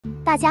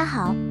大家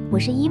好，我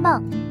是一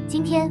梦，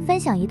今天分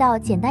享一道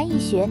简单易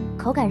学、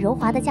口感柔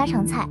滑的家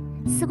常菜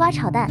——丝瓜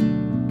炒蛋。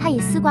它以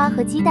丝瓜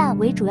和鸡蛋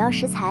为主要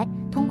食材，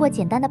通过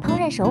简单的烹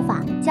饪手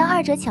法，将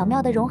二者巧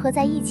妙地融合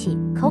在一起，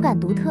口感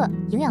独特，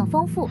营养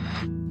丰富。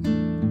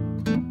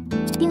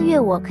订阅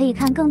我可以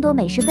看更多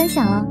美食分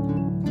享哦。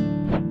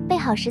备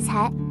好食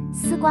材：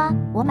丝瓜，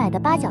我买的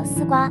八角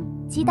丝瓜；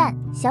鸡蛋、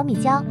小米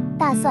椒、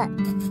大蒜。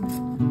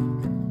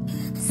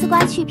丝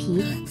瓜去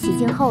皮，洗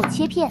净后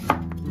切片。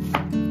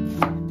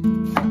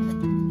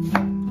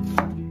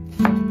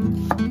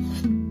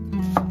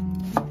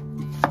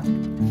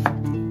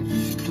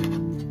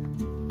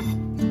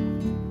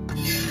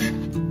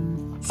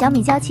小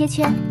米椒切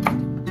圈，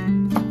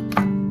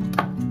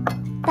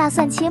大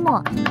蒜切末，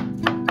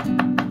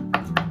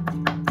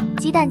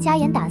鸡蛋加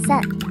盐打散，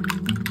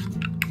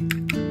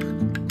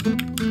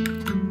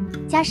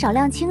加少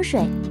量清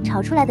水，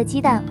炒出来的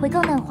鸡蛋会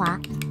更嫩滑。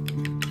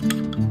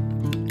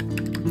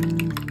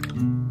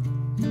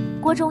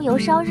锅中油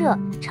烧热，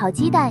炒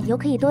鸡蛋油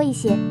可以多一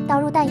些，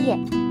倒入蛋液。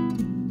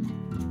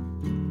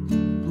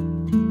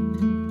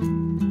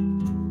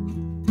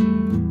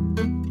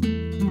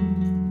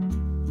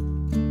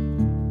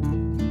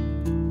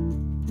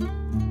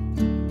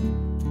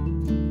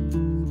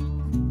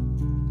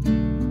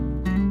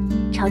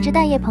炒至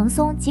蛋液蓬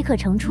松即可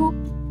盛出。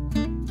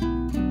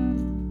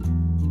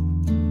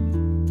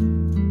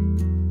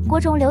锅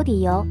中留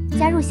底油，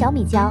加入小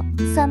米椒、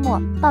蒜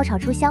末，爆炒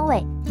出香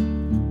味。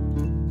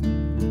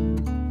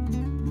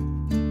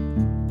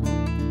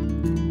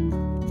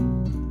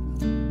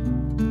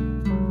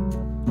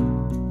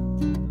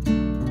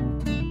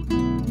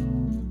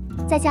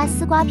再加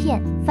丝瓜片，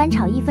翻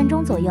炒1分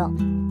钟左右。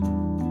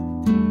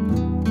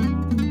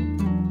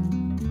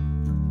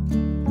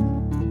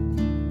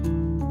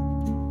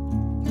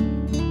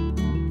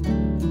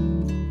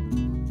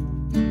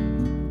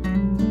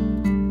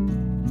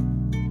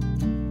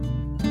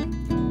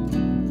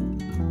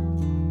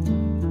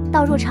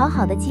倒入炒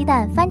好的鸡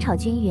蛋，翻炒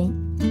均匀。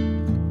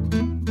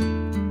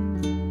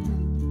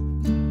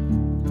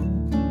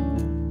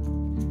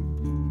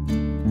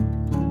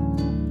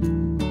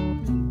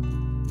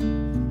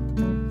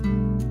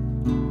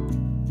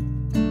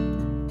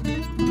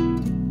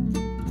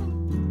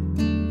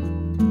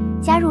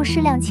加入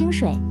适量清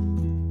水，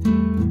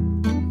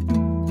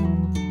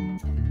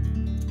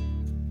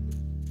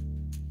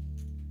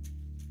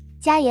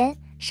加盐，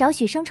少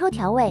许生抽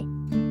调味。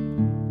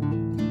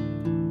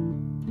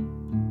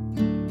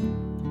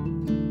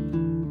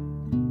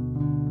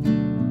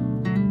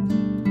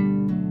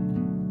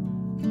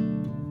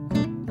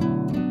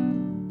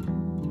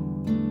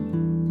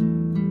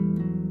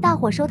大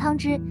火收汤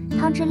汁，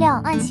汤汁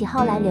量按喜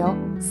好来流。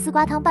丝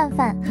瓜汤拌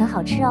饭很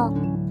好吃哦。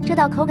这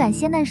道口感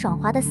鲜嫩爽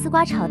滑的丝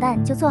瓜炒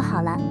蛋就做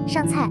好了，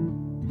上菜。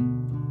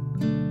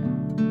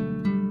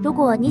如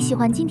果你喜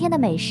欢今天的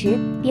美食，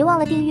别忘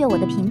了订阅我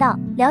的频道，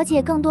了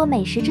解更多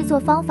美食制作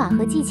方法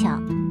和技巧。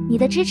你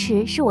的支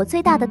持是我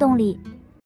最大的动力。